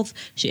her health,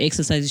 she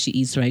exercises, she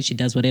eats right, she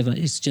does whatever.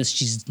 It's just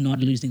she's not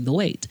losing the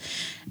weight.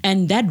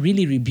 And that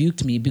really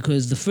rebuked me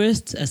because the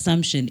first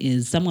assumption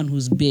is someone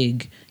who's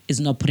big is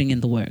not putting in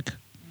the work.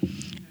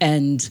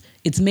 And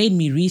it's made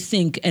me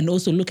rethink and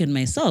also look at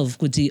myself.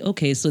 Kuti,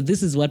 okay, so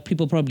this is what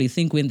people probably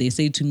think when they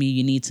say to me,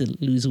 you need to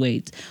lose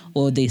weight,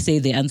 or they say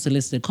they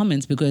unsolicited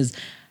comments, because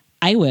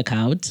I work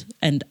out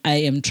and I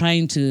am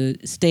trying to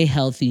stay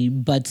healthy,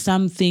 but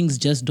some things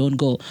just don't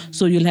go.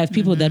 So you'll have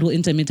people that will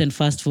intermittent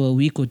fast for a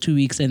week or 2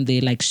 weeks and they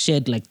like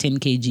shed like 10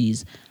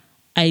 kgs.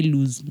 I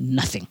lose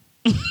nothing.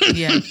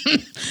 Yeah.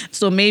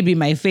 So maybe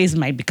my face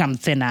might become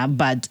thinner,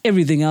 but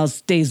everything else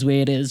stays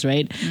where it is,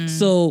 right?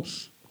 So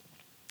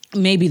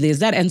maybe there's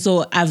that. And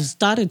so I've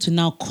started to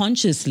now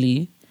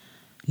consciously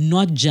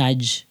not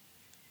judge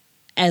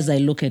as I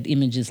look at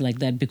images like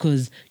that,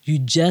 because you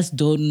just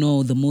don't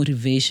know the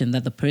motivation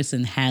that the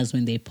person has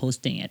when they're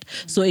posting it.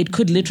 So it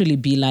could literally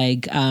be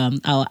like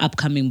our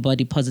upcoming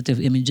body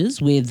positive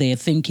images where they're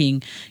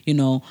thinking, you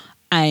know,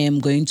 I am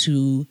going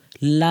to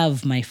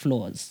love my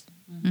flaws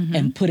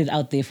and put it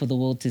out there for the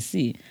world to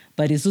see.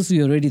 But it's also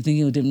you're already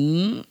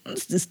thinking,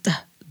 it's just a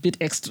bit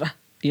extra,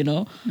 you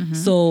know?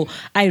 So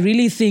I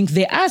really think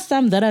there are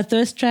some that are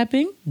thirst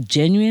trapping,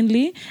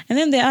 genuinely, and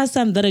then there are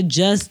some that are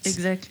just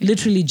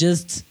literally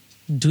just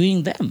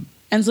doing them.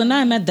 And so now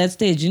I'm at that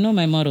stage, you know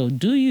my motto,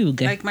 do you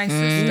guys? Like my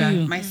sister.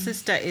 My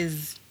sister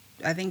is,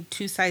 I think,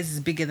 2 sizes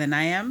bigger than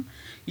I am.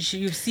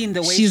 You've seen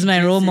the way she's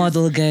my role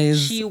model,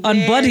 guys. She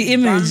on body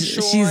image,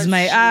 she's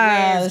my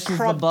wears she's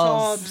crop the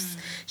boss. tops.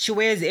 She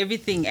wears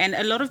everything. And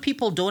a lot of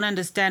people don't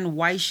understand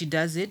why she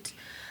does it.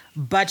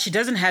 But she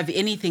doesn't have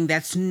anything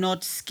that's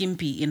not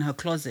skimpy in her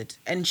closet.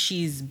 And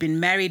she's been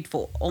married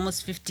for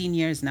almost 15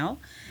 years now.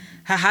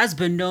 Her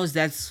husband knows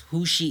that's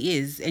who she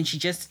is. And she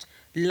just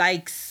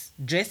likes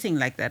dressing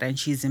like that. And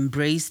she's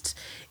embraced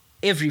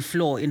every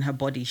flaw in her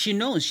body. She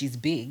knows she's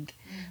big,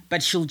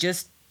 but she'll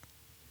just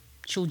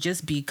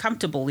be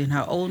comfortable in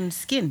her own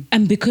skin.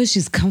 And because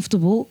she's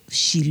comfortable,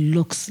 she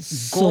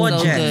looks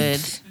Gorgeous. so good.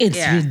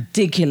 It's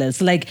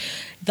ridiculous. Like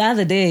the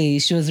other day,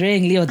 she was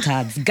wearing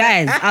leotards.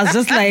 Guys, I was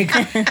just like,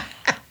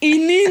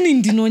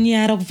 inini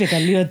ndinonyara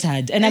kupfeka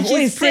leotard. And I've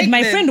always said,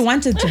 my friend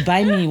wanted to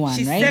buy me one,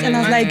 She's right? 7 And I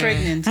was months like,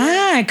 pregnant.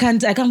 I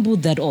can't pull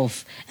that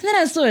off. And then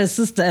I saw her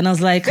sister and I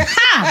was like,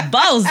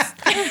 boss,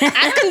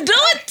 I can do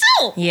it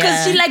too.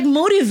 Because she like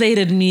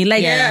motivated me.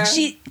 Like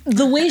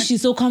the way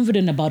she's so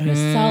confident about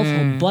herself,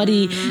 her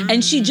body,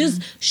 and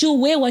she'll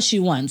wear what she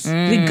wants,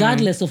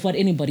 regardless of what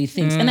anybody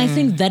thinks. And I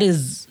think that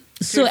is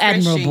so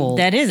admirable.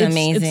 That is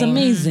amazing. It's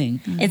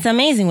amazing. It's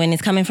amazing when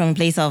it's coming from a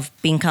place of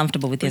being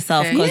comfortable with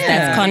yourself, because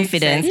that's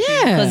confidence.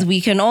 Exactly. Because we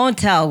can all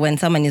tell when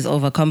someone is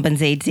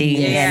overcompensating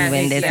and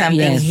when there's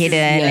something hidden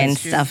and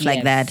stuff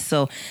like that.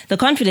 So the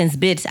confidence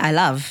bit, I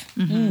love.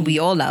 We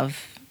all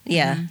love.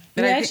 Yeah.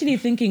 But we're actually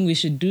thinking we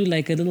should do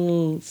like a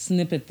little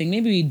snippet thing.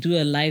 Maybe we do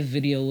a live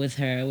video with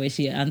her where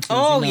she answers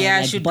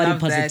like body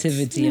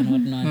positivity and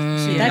whatnot.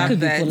 That could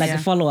be cool, like a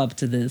follow-up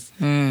to this.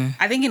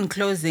 I think in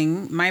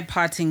closing, my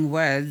parting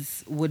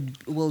words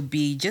will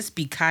be just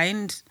be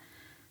kind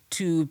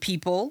to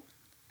people.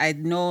 I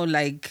know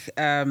like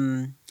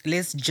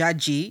less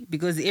judgy,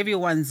 because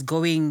everyone's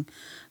going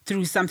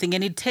through something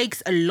and it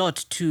takes a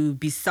lot to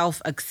be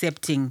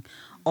self-accepting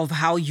of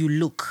how you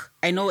look.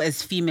 I know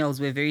as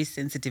females, we're very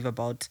sensitive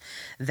about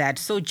that.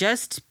 So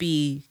just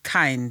be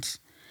kind.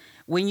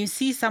 When you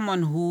see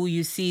someone who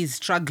you see is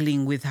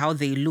struggling with how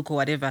they look or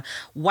whatever,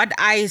 what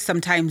I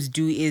sometimes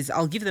do is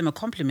I'll give them a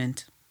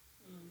compliment.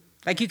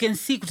 Like you can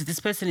see this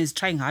person is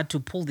trying hard to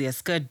pull their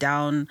skirt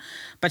down,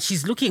 but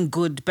she's looking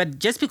good. But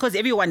just because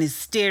everyone is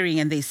staring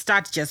and they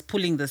start just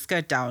pulling the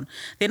skirt down,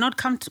 they're not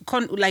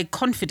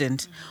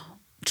confident.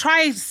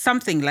 Try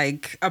something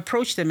like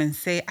approach them and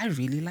say, I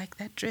really like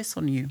that dress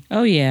on you.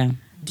 Oh, yeah.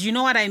 Do you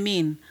know what I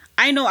mean?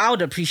 I know I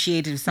would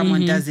appreciate it if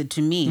someone does it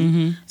to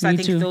me. So I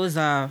think those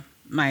are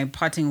my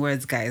parting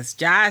words, guys.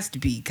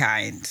 Just be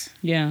kind.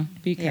 Yeah,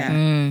 be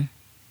kind.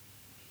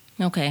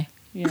 Okay.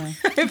 Yeah.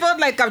 I felt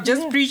like I've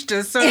just preached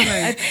a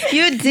sermon.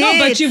 You did. No,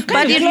 but you've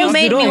kind of you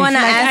made me want to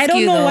ask you. I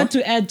don't know what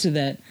to add to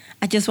that.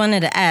 I just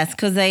wanted to ask,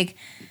 because like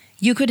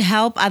you could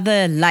help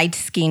other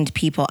light-skinned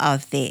people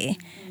out there.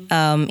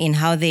 In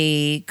how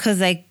they, because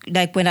like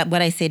what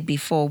I said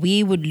before,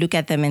 we would look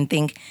at them and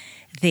think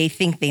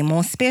they're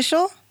more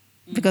special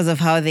because of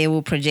how they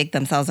will project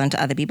themselves onto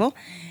other people.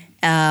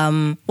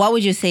 What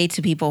would you say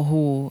to people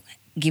who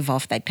give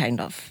off that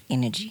kind of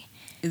energy?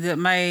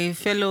 My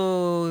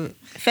fellow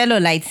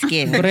light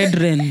skin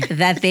brethren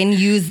that then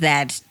use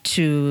that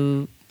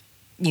to,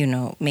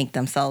 make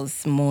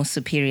themselves more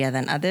superior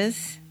than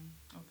others.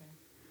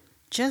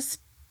 Just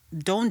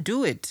don't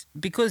do it,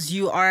 because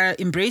you are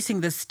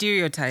embracing the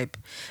stereotype.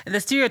 And the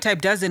stereotype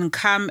doesn't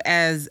come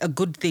as a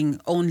good thing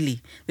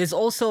only. There's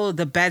also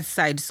the bad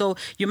side. So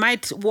you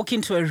might walk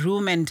into a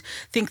room and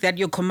think that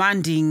you're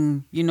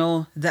commanding,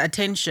 the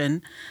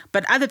attention,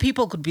 but other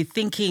people could be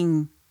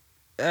thinking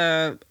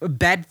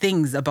bad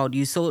things about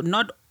you. So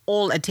not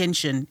all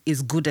attention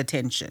is good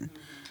attention.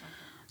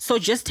 So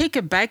just take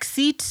a back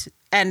seat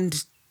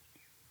and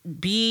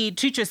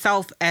treat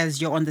yourself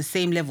as you're on the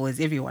same level as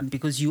everyone,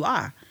 because you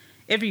are.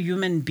 Every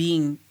human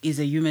being is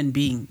a human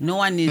being. No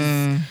one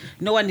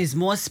is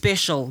more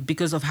special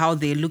because of how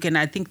they look. And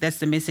I think that's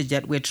the message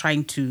that we're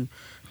trying to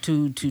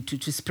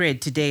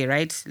spread today,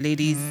 right,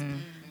 ladies?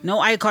 No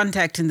eye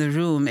contact in the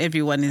room.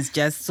 Everyone is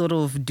just sort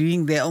of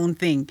doing their own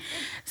thing.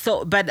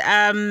 So, but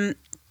I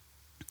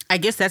I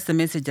guess that's the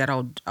message that I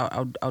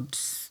would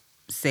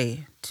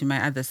say to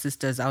my other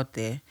sisters out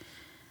there.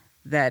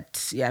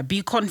 That, yeah,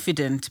 be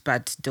confident,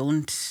 but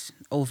don't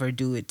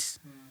overdo it.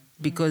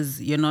 Because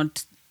you're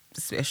not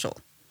special.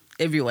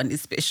 Everyone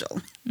is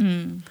special.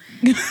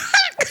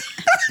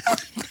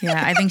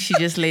 Yeah, I think she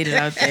just laid it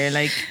out there.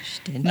 Like,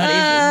 did.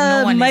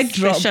 no one mic is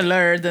drop.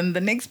 specialer than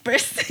the next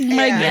person.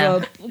 My Yeah.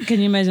 God. Can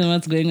you imagine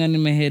what's going on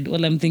in my head?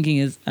 All I'm thinking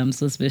is, I'm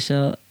so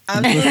special.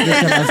 I'm so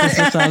special. I'm so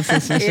special. I'm so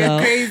special.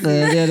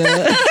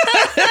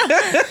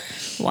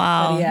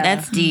 Wow, Yeah.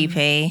 that's deep,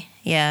 hey?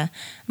 Yeah.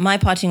 My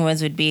parting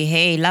words would be,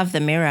 hey, love the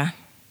mirror.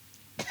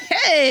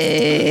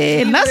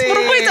 Hey, that's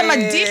my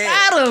deep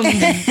Adam.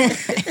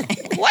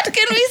 What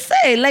can we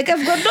say? Like,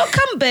 I've got no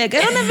comeback.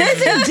 I don't have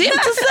anything deep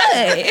to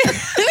say.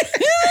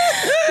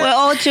 We're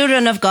all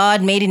children of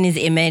God, made in his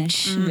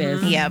image.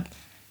 Yes. Yep.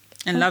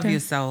 And love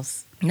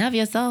yourselves. Love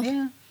yourself.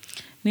 Yeah.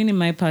 Nini,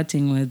 my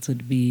parting words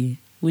would be,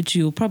 which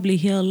you'll probably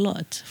hear a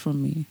lot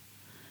from me.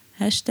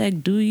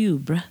 Hashtag do you,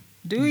 bruh.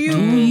 Do you?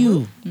 Do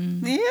you.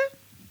 Yeah.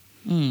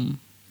 Mm.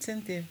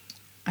 Cynthia.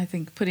 I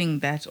think putting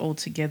that all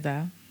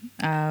together,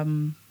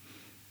 I'll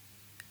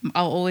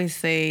always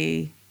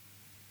say,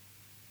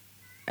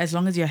 as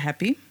long as you're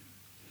happy,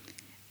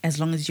 as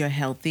long as you're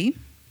healthy,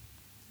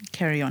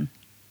 carry on.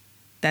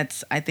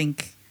 That's, I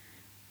think,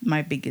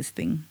 my biggest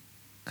thing.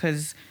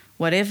 Because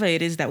whatever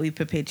it is that we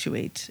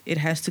perpetuate, it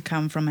has to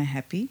come from a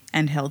happy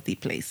and healthy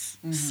place.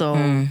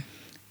 So,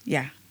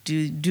 yeah,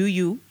 do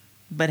you,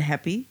 but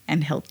happy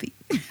and healthy.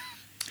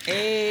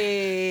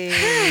 Hey.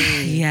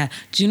 Yeah.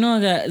 Do you know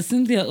that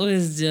Cynthia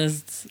always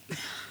just...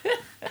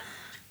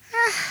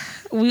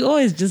 we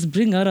always just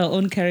bring out our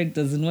own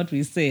characters in what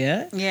we say,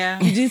 huh? Yeah.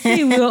 Did you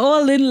see? We were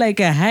all in like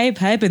a hype,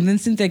 and then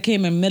Cynthia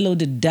came and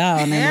mellowed it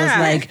down and Yeah. was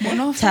like,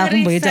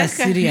 "Takumboita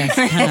serious."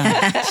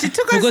 She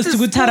took us Because to to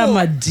Gutara school.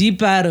 ma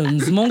deep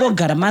atoms, Mongo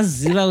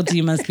Garamaziva,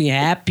 you must be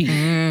happy.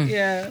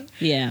 Yeah.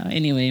 Yeah.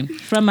 Anyway,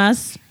 from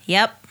us,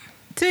 Yep.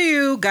 To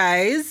you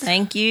guys.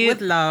 Thank you.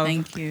 With love.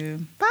 Thank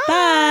you. bye.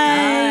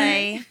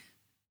 Bye.